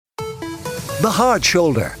The Hard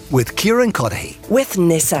Shoulder with Kieran with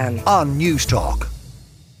Nissan on News Talk.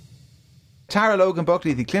 Tara Logan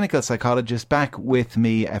Buckley, the clinical psychologist, back with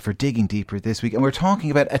me for Digging Deeper this week. And we're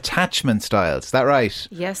talking about attachment styles. Is that right?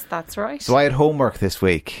 Yes, that's right. So I had homework this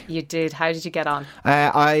week. You did. How did you get on?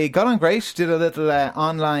 I got on great. Did a little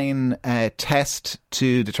online test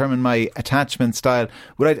to determine my attachment style.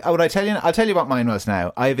 Would I tell you? I'll tell you what mine was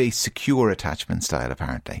now. I have a secure attachment style,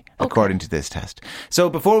 apparently, according to this test. So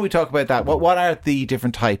before we talk about that, what are the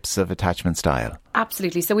different types of attachment style?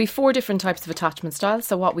 Absolutely. So we have 4 different types of attachment styles.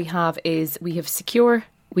 So what we have is we have secure,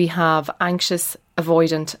 we have anxious,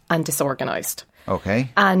 avoidant and disorganised. Okay.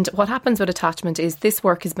 And what happens with attachment is this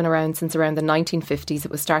work has been around since around the 1950s.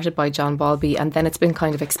 It was started by John Bowlby and then it's been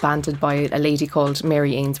kind of expanded by a lady called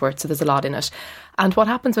Mary Ainsworth. So there's a lot in it. And what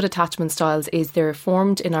happens with attachment styles is they're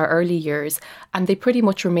formed in our early years and they pretty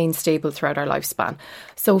much remain stable throughout our lifespan.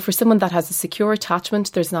 So for someone that has a secure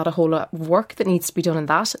attachment, there's not a whole lot of work that needs to be done in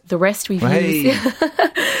that. The rest we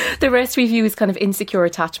view as kind of insecure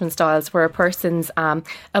attachment styles where a person's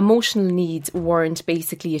emotional needs weren't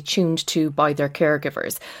basically attuned to by their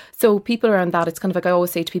caregivers. So people around that, it's kind of like I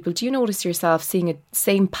always say to people, do you notice yourself seeing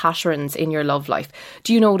same patterns in your love life?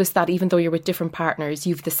 Do you notice that even though you're with different partners,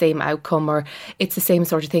 you've the same outcome or it's the same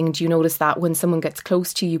sort of thing? Do you notice that when someone gets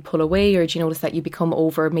close to you, you pull away, or do you notice that you become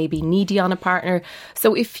over maybe needy on a partner?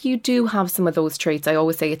 So if you do have some of those traits, I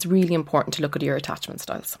always say it's really important to look at your attachment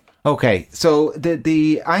styles. Okay, so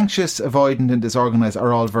the anxious, avoidant and disorganised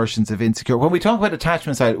are all versions of insecure. When we talk about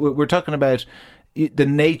attachment style, we're talking about the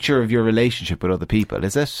nature of your relationship with other people,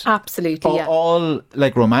 is it? Absolutely, yeah. All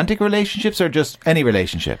like romantic relationships or just any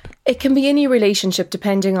relationship? It can be any relationship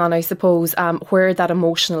depending on, I suppose, where that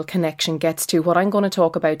emotional connection gets to. What I'm going to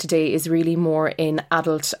talk about today is really more in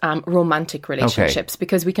adult romantic relationships,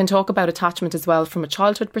 because we can talk about attachment as well from a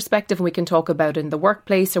childhood perspective and we can talk about it in the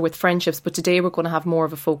workplace or with friendships. But today we're going to have more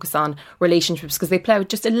of a focus on relationships because they play out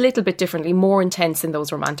just a little bit differently, more intense in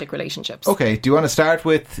those romantic relationships. Okay, do you want to start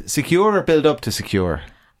with secure or build up to secure?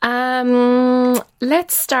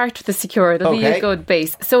 Let's start with the secure. It'll be a good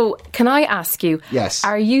base. So can I ask you, yes,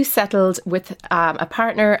 are you settled with a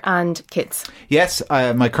partner and kids? Yes,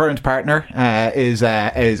 my current partner is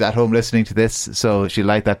at home listening to this, so she'll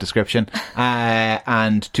like that description,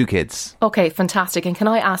 and 2 kids. Okay, fantastic. And can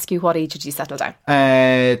I ask you, what age did you settle down?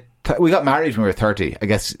 We got married when we were 30. I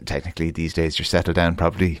guess technically these days you're settled down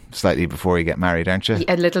probably slightly before you get married, aren't you?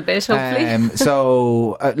 A little bit, hopefully.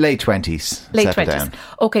 So late 20s. Late 20s.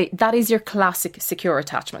 Okay, that is your classic secure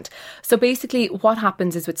attachment. So basically what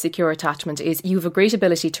happens is with secure attachment is you have a great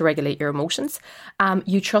ability to regulate your emotions.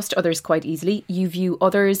 You trust others quite easily. You view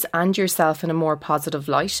others and yourself in a more positive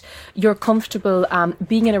light. You're comfortable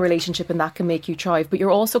being in a relationship and that can make you thrive, but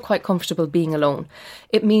you're also quite comfortable being alone.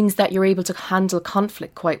 It means that you're able to handle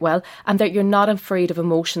conflict quite well, and that you're not afraid of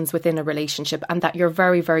emotions within a relationship, and that you're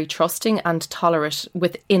very, very trusting and tolerant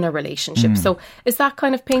within a relationship. So is that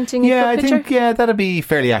kind of painting a good picture? I think that'd be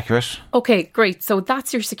fairly accurate. Okay, great. So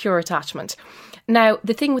that's your secure attachment. Now,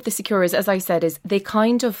 the thing with the secure is, as I said, is they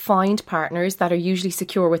kind of find partners that are usually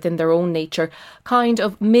secure within their own nature, kind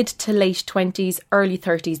of mid to late 20s, early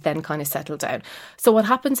 30s, then kind of settle down. So what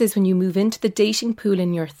happens is when you move into the dating pool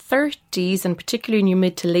in your 30s, and particularly in your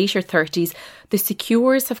mid to later 30s, the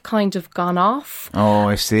secures have kind of gone off. Oh,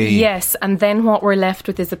 I see. Yes, and then what we're left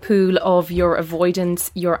with is a pool of your avoidance,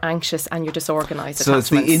 your anxious and your disorganised attachments.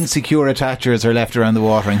 So it's the insecure attachers are left around the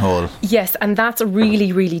watering hole. Yes, and that's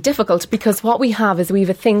really, really difficult because what we have is we have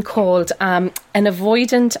a thing called an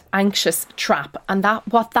avoidant anxious trap, and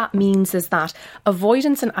what that means is that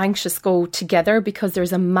avoidance and anxious go together because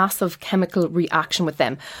there's a massive chemical reaction with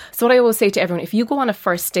them. So what I always say to everyone, if you go on a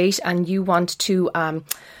first date and you want to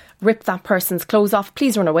rip that person's clothes off,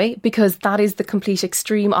 please run away, because that is the complete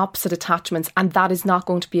extreme opposite attachments, and that is not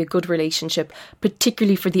going to be a good relationship,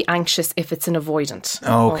 particularly for the anxious if it's an avoidant.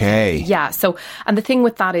 Okay. Yeah. So, and the thing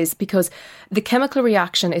with that is because the chemical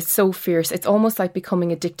reaction is so fierce, it's almost like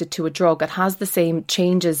becoming addicted to a drug. It has the same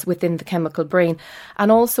changes within the chemical brain.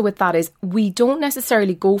 And also with that is we don't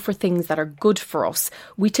necessarily go for things that are good for us.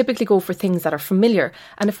 We typically go for things that are familiar.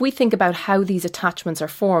 And if we think about how these attachments are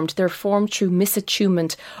formed, they're formed through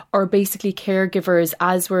misattunement, or basically caregivers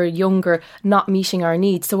as we're younger not meeting our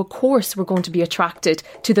needs. So of course we're going to be attracted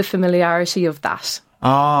to the familiarity of that.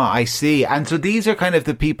 Ah, I see. And so these are kind of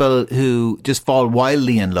the people who just fall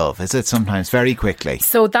wildly in love, is it, sometimes, very quickly?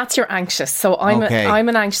 So that's your anxious. So I'm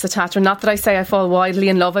an anxious attachment. Not that I say I fall wildly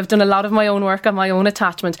in love. I've done a lot of my own work on my own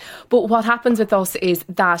attachment. But what happens with us is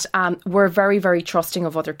that we're very, very trusting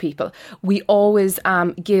of other people. We always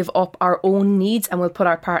give up our own needs and we'll put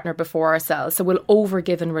our partner before ourselves. So we'll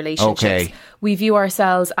overgive in relationships. Okay. We view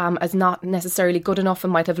ourselves as not necessarily good enough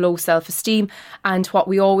and might have low self-esteem. And what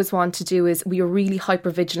we always want to do is we are really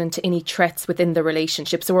hypervigilant to any threats within the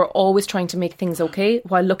relationship. So we're always trying to make things okay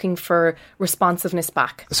while looking for responsiveness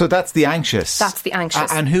back. So that's the anxious. That's the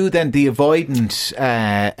anxious. And who then, the avoidant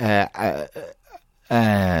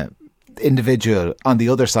individual on the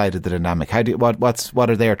other side of the dynamic? What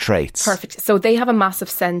are their traits? Perfect. So they have a massive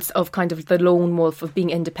sense of kind of the lone wolf, of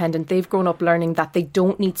being independent. They've grown up learning that they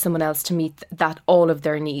don't need someone else to meet all of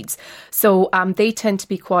their needs. So they tend to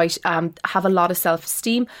be quite have a lot of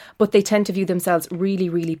self-esteem, but they tend to view themselves really,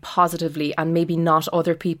 really positively, and maybe not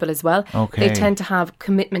other people as well. Okay. They tend to have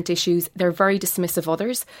commitment issues. They're very dismissive of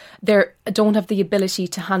others. They don't have the ability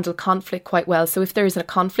to handle conflict quite well. So if there is a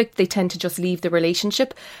conflict, they tend to just leave the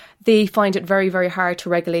relationship. They find it very, very hard to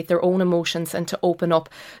regulate their own emotions and to open up.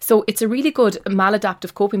 So it's a really good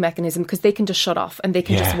maladaptive coping mechanism because they can just shut off and they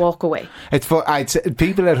can just walk away. It's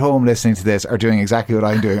people at home listening to this are doing exactly what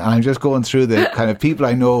I'm doing. And I'm just going through the kind of people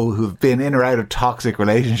I know who've been in or out of toxic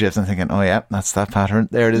relationships and thinking, oh yeah, that's that pattern.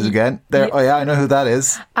 There it is again. Oh yeah, I know who that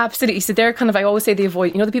is. Absolutely. So they're kind of, I always say they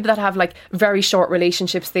avoid, the people that have like very short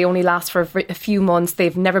relationships, they only last for a few months,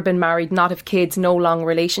 they've never been married, not have kids, no long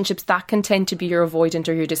relationships. That can tend to be your avoidant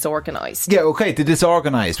or your disorganised. Yeah, okay, the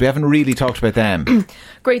disorganised. We haven't really talked about them.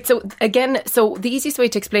 Great. So again, the easiest way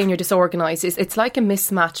to explain your disorganised is it's like a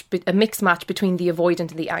mixed match between the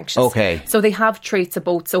avoidant and the anxious. Okay. So they have traits of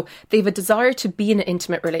both. So they have a desire to be in an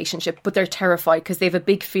intimate relationship, but they're terrified because they have a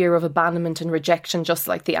big fear of abandonment and rejection, just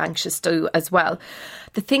like the anxious do as well.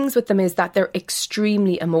 The things with them is that they're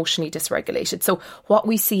extremely emotionally dysregulated. So what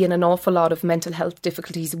we see in an awful lot of mental health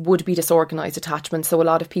difficulties would be disorganised attachment. So a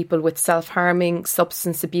lot of people with self-harming,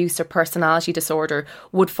 substance abuse or personality disorder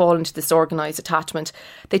would fall into disorganised attachment.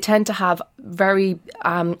 They tend to have very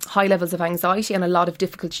high levels of anxiety and a lot of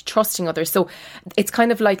difficulty trusting others. So it's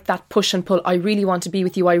kind of like that push and pull. I really want to be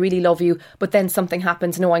with you. I really love you. But then something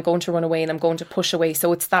happens. No, I'm going to run away and I'm going to push away.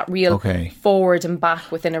 So it's that real forward and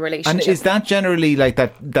back within a relationship. And is that generally like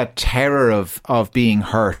that terror of being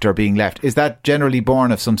hurt or being left? Is that generally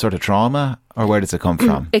born of some sort of trauma? Or where does it come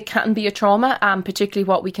from? It can be a trauma. Particularly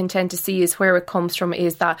what we can tend to see is where it comes from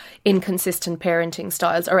is that inconsistent parenting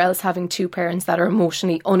styles, or else having two parents that are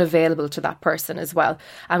emotionally unavailable to that person as well.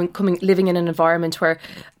 Living in an environment where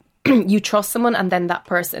you trust someone and then that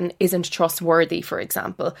person isn't trustworthy, for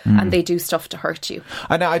example, and they do stuff to hurt you.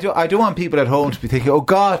 And I don't want people at home to be thinking, oh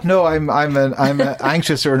God, no, I'm an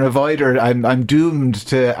anxious or an avoider. I'm doomed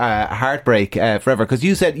to heartbreak forever. Because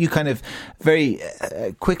you said you kind of very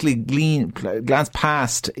quickly glanced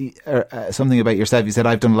past something about yourself. You said,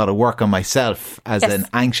 I've done a lot of work on myself as an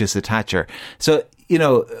anxious attacher. So,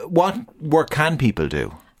 what work can people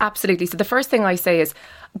do? Absolutely. So the first thing I say is,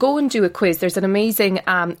 go and do a quiz. There's an amazing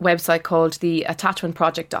website called the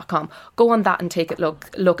attachmentproject.com. Go on that and take a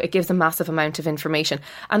look. It gives a massive amount of information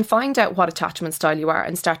and find out what attachment style you are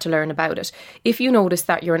and start to learn about it. If you notice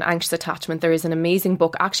that you're an anxious attachment, there is an amazing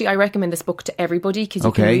book. Actually, I recommend this book to everybody because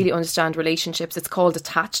you can really understand relationships. It's called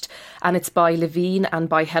Attached and it's by Levine and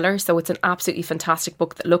by Heller. So it's an absolutely fantastic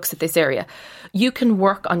book that looks at this area. You can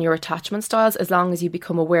work on your attachment styles as long as you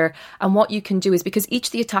become aware. And what you can do is, because each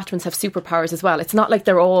of the attachments have superpowers as well. It's not like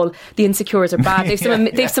they're all the insecures are bad.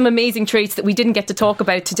 They've some amazing traits that we didn't get to talk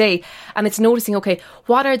about today, and it's noticing, okay,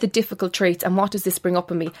 what are the difficult traits and what does this bring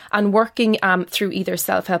up in me, and working through either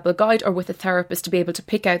self-help guide or with a therapist to be able to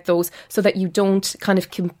pick out those so that you don't kind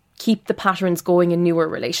of keep the patterns going in newer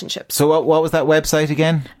relationships. So what was that website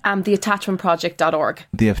again? Theattachmentproject.org.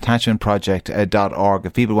 Theattachmentproject.org.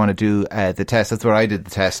 If people want to do the test, that's where I did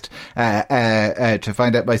the test, to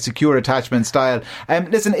find out my secure attachment style.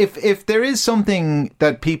 Listen, if there is something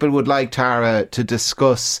that people would like Tara to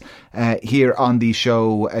discuss here on the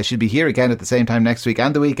show, she'll be here again at the same time next week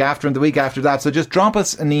and the week after and the week after that. So just drop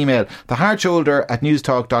us an email,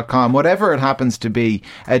 thehardshoulder@newstalk.com. Whatever it happens to be,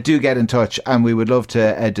 do get in touch and we would love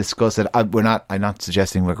to discuss it. I'm not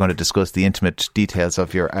suggesting we're going to discuss the intimate details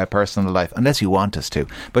of your personal life unless you want us to.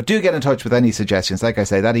 But do get in touch with any suggestions. Like I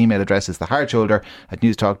say, that email address is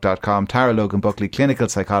thehardshoulder@newstalk.com. Tara Logan Buckley, clinical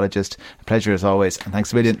psychologist. A pleasure as always. And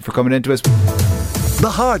thanks a million for coming into us. The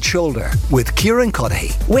Hard Shoulder with Kieran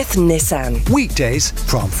Cuddihy. With Nissan. Weekdays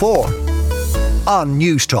from 4 on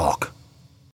Newstalk.